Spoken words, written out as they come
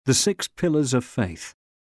The 6 pillars of faith.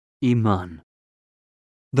 Iman.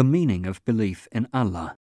 The meaning of belief in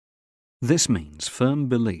Allah. This means firm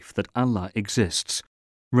belief that Allah exists,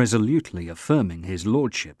 resolutely affirming His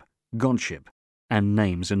lordship, godship, and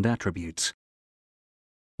names and attributes.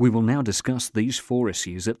 We will now discuss these 4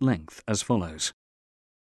 issues at length as follows.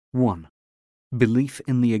 1. Belief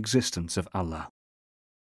in the existence of Allah.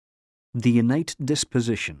 The innate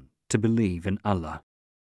disposition to believe in Allah.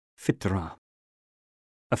 Fitrah.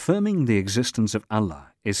 Affirming the existence of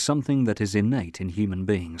Allah is something that is innate in human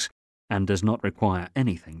beings and does not require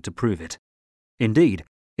anything to prove it. Indeed,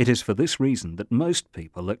 it is for this reason that most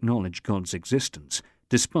people acknowledge God's existence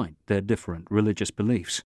despite their different religious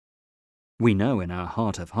beliefs. We know in our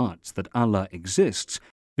heart of hearts that Allah exists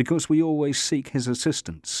because we always seek His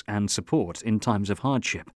assistance and support in times of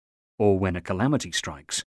hardship, or when a calamity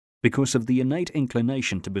strikes, because of the innate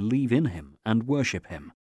inclination to believe in Him and worship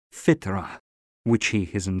Him. Fitrah, which He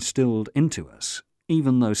has instilled into us,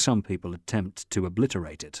 even though some people attempt to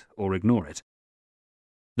obliterate it or ignore it.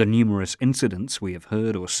 The numerous incidents we have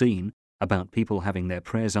heard or seen about people having their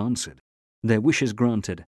prayers answered, their wishes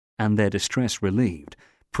granted, and their distress relieved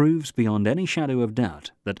proves beyond any shadow of doubt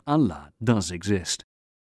that Allah does exist.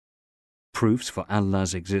 Proofs for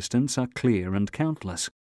Allah's existence are clear and countless.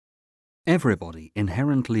 Everybody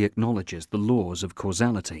inherently acknowledges the laws of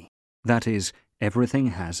causality, that is, everything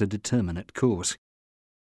has a determinate cause.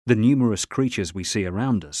 The numerous creatures we see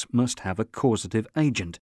around us must have a causative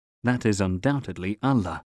agent, that is undoubtedly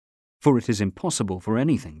Allah, for it is impossible for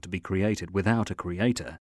anything to be created without a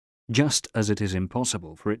creator, just as it is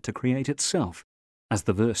impossible for it to create itself, as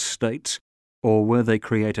the verse states, or were they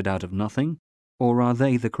created out of nothing, or are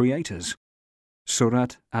they the creators?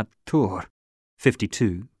 Surat At-Tur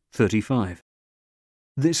 52:35.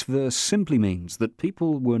 This verse simply means that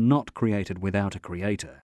people were not created without a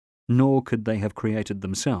creator, nor could they have created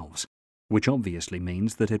themselves, which obviously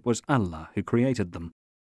means that it was Allah who created them.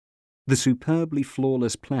 The superbly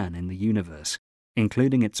flawless plan in the universe,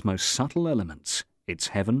 including its most subtle elements, its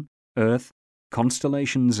heaven, earth,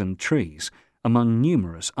 constellations and trees, among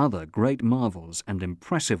numerous other great marvels and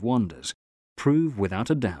impressive wonders, prove without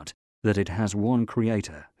a doubt that it has one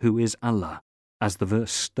creator, who is Allah, as the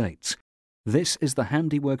verse states. This is the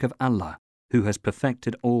handiwork of Allah, who has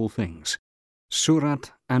perfected all things.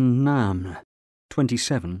 Surat An-Naml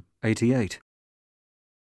 27:88.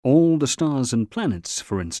 All the stars and planets,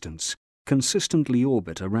 for instance, consistently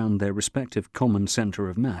orbit around their respective common center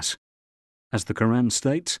of mass. As the Quran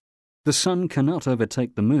states, the sun cannot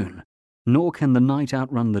overtake the moon, nor can the night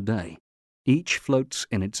outrun the day. Each floats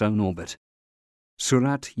in its own orbit.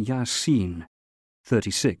 Surat Yasin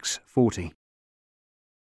 36:40.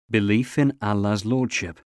 Belief in Allah's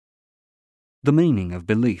Lordship. The meaning of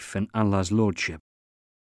belief in Allah's Lordship.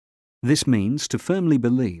 This means to firmly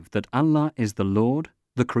believe that Allah is the Lord,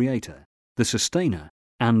 the Creator, the Sustainer,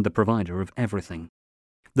 and the Provider of everything.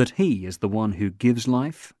 That He is the one who gives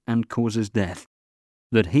life and causes death.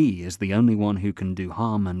 That He is the only one who can do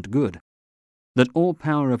harm and good. That all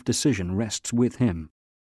power of decision rests with Him.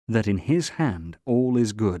 That in His hand all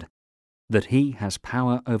is good. That He has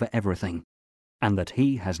power over everything, and that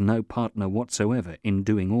He has no partner whatsoever in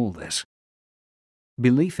doing all this.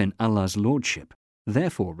 Belief in Allah's Lordship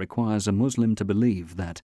therefore requires a Muslim to believe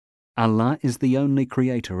that Allah is the only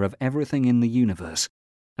creator of everything in the universe.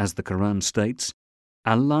 As the Quran states,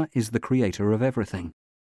 Allah is the creator of everything.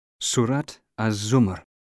 Surat Az-Zumar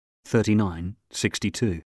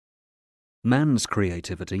 39:62. Man's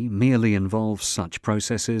creativity merely involves such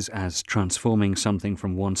processes as transforming something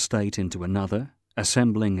from one state into another,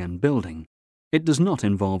 assembling and building. It does not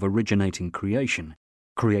involve originating creation,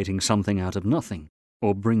 creating something out of nothing,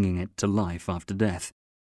 or bringing it to life after death.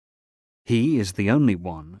 He is the only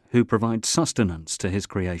one who provides sustenance to His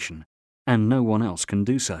creation, and no one else can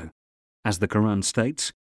do so. As the Quran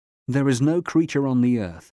states, there is no creature on the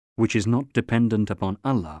earth which is not dependent upon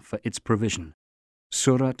Allah for its provision.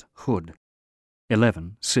 Surat Hud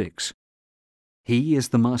 11:6. He is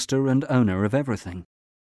the master and owner of everything.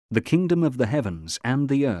 The kingdom of the heavens and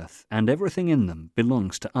the earth and everything in them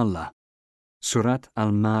belongs to Allah. Surat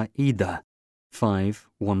Al-Ma'idah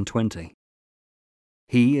 5:120.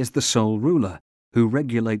 He is the sole ruler who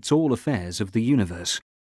regulates all affairs of the universe.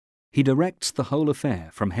 He directs the whole affair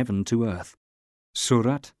from heaven to earth.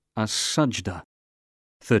 Surat As-Sajdah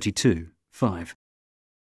 32:5.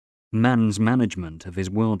 Man's management of his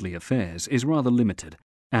worldly affairs is rather limited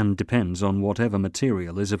and depends on whatever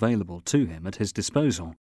material is available to him at his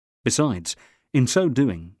disposal. Besides, in so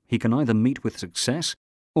doing, he can either meet with success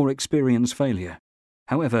or experience failure.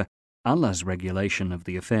 However, Allah's regulation of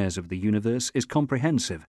the affairs of the universe is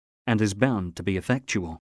comprehensive and is bound to be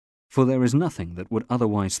effectual. for there is nothing that would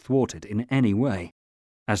otherwise thwart it in any way.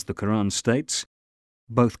 As the Quran states,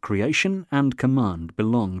 both creation and command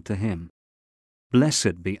belong to Him.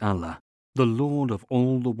 Blessed be Allah, the Lord of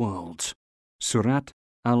all the worlds. Surat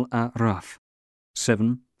Al-A'raf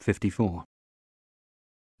 7:54.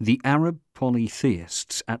 The Arab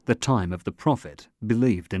polytheists at the time of the Prophet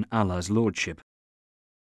believed in Allah's lordship.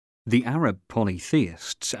 The Arab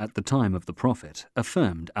polytheists at the time of the Prophet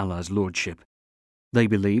affirmed Allah's lordship. They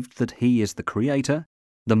believed that He is the creator,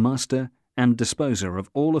 the master, and disposer of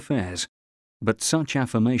all affairs, but such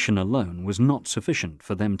affirmation alone was not sufficient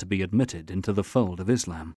for them to be admitted into the fold of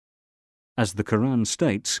Islam. As the Quran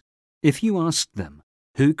states, if you asked them,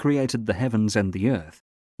 who created the heavens and the earth,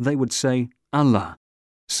 they would say, Allah.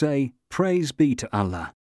 Say, praise be to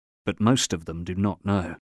Allah. But most of them do not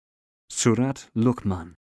know. Surat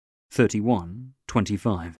Luqman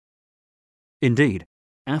 31:25. Indeed,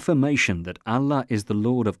 affirmation that Allah is the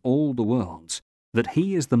Lord of all the worlds, that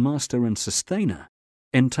He is the Master and Sustainer,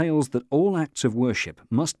 entails that all acts of worship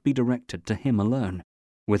must be directed to Him alone,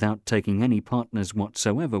 without taking any partners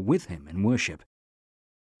whatsoever with Him in worship.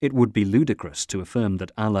 It would be ludicrous to affirm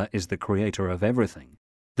that Allah is the creator of everything,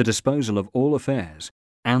 the disposal of all affairs,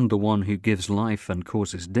 and the one who gives life and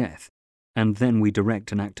causes death, and then we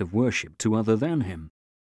direct an act of worship to other than Him.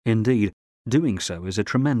 Indeed, doing so is a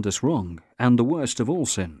tremendous wrong, and the worst of all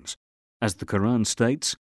sins. As the Quran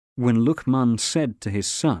states, when Luqman said to his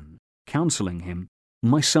son, counseling him,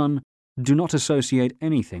 "My son, do not associate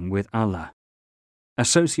anything with Allah."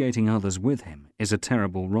 Associating others with Him is a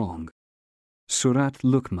terrible wrong. Surat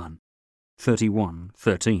Luqman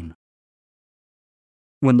 31:13.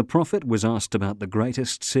 When the Prophet was asked about the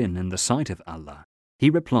greatest sin in the sight of Allah, he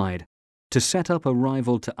replied, "To set up a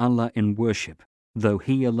rival to Allah in worship, though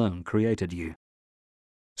He alone created you."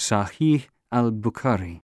 Sahih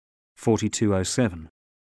al-Bukhari 4207.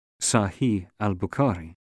 Sahih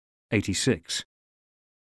al-Bukhari 86.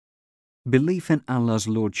 Belief in Allah's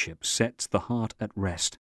lordship sets the heart at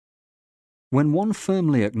rest. When one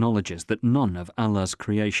firmly acknowledges that none of Allah's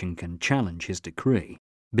creation can challenge His decree,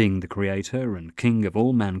 being the Creator and King of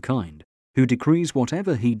all mankind, who decrees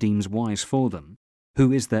whatever He deems wise for them,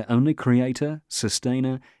 who is their only Creator,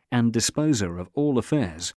 Sustainer, and Disposer of all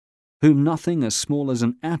affairs, whom nothing as small as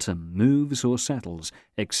an atom moves or settles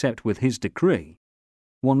except with His decree,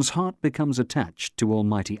 one's heart becomes attached to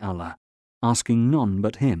Almighty Allah, asking none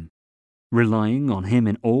but Him, relying on Him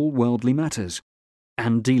in all worldly matters,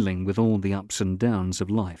 and dealing with all the ups and downs of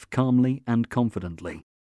life calmly and confidently,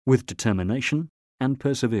 with determination and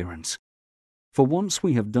perseverance. For once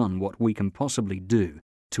we have done what we can possibly do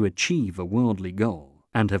to achieve a worldly goal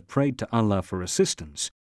and have prayed to Allah for assistance,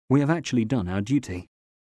 we have actually done our duty.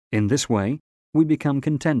 In this way, we become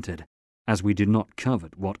contented, as we do not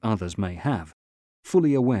covet what others may have,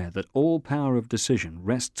 fully aware that all power of decision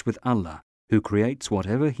rests with Allah, who creates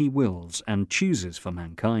whatever He wills and chooses for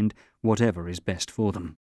mankind whatever is best for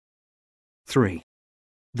them. 3.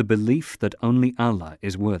 The belief that only Allah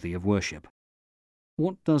is worthy of worship.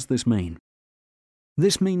 What does this mean?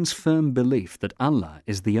 This means firm belief that Allah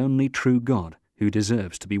is the only true God who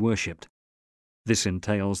deserves to be worshipped. This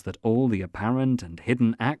entails that all the apparent and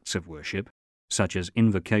hidden acts of worship, such as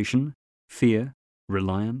invocation, fear,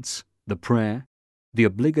 reliance, the prayer, the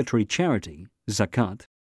obligatory charity, zakat,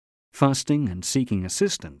 fasting and seeking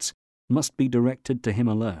assistance, must be directed to Him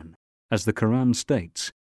alone. As the Quran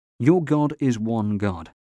states, "Your God is one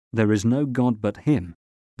God. There is no God but Him,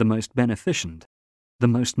 the most beneficent, the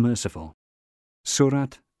most merciful."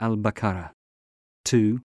 Surat Al-Baqarah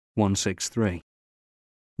 2:163.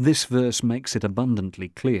 This verse makes it abundantly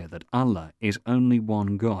clear that Allah is only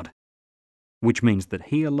one God, which means that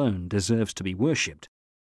He alone deserves to be worshipped,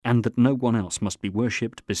 and that no one else must be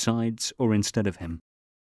worshipped besides or instead of Him.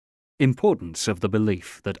 Importance of the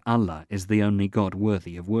belief that Allah is the only God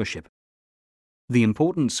worthy of worship. The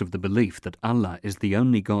importance of the belief that Allah is the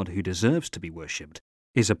only God who deserves to be worshipped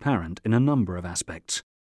is apparent in a number of aspects.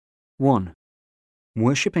 1.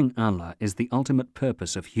 Worshipping Allah is the ultimate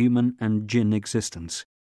purpose of human and jinn existence.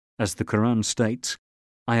 As the Quran states,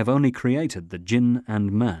 "I have only created the jinn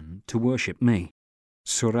and man to worship me."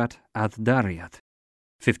 Surat Ad-Dariyat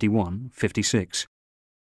 51:56.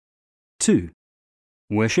 2.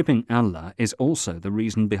 Worshipping Allah is also the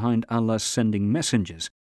reason behind Allah's sending messengers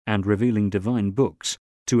and revealing divine books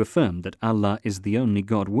to affirm that Allah is the only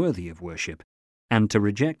God worthy of worship, and to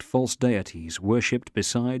reject false deities worshipped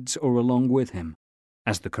besides or along with Him.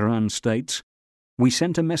 As the Quran states, "We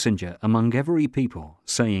sent a messenger among every people,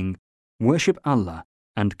 saying, Worship Allah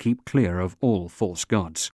and keep clear of all false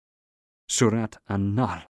gods." Surat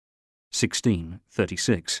An-Nahl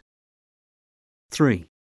 16:36. 3.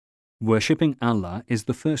 Worshipping Allah is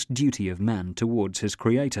the first duty of man towards his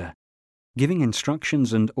Creator. Giving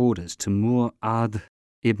instructions and orders to Mu'adh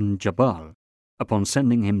ibn Jabal upon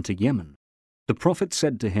sending him to Yemen, the Prophet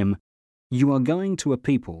said to him, "You are going to a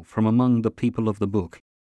people from among the people of the book.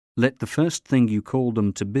 Let the first thing you call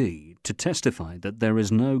them to be to testify that there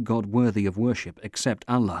is no God worthy of worship except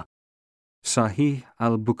Allah." Sahih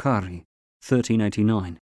al-Bukhari,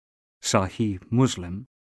 1389. Sahih Muslim,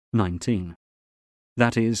 19.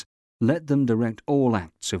 That is, let them direct all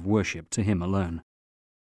acts of worship to Him alone.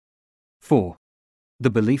 4. The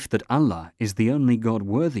belief that Allah is the only God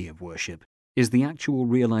worthy of worship is the actual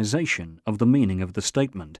realization of the meaning of the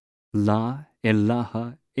statement, La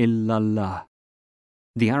ilaha illallah.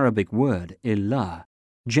 The Arabic word ilah,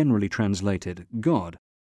 generally translated God,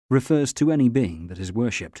 refers to any being that is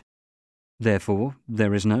worshipped. Therefore,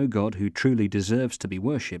 there is no God who truly deserves to be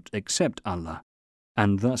worshipped except Allah,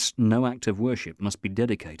 and thus no act of worship must be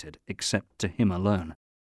dedicated except to Him alone.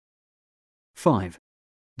 5.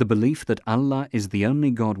 The belief that Allah is the only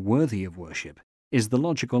God worthy of worship is the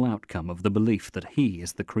logical outcome of the belief that He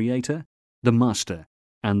is the Creator, the Master,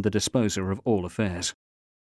 and the disposer of all affairs.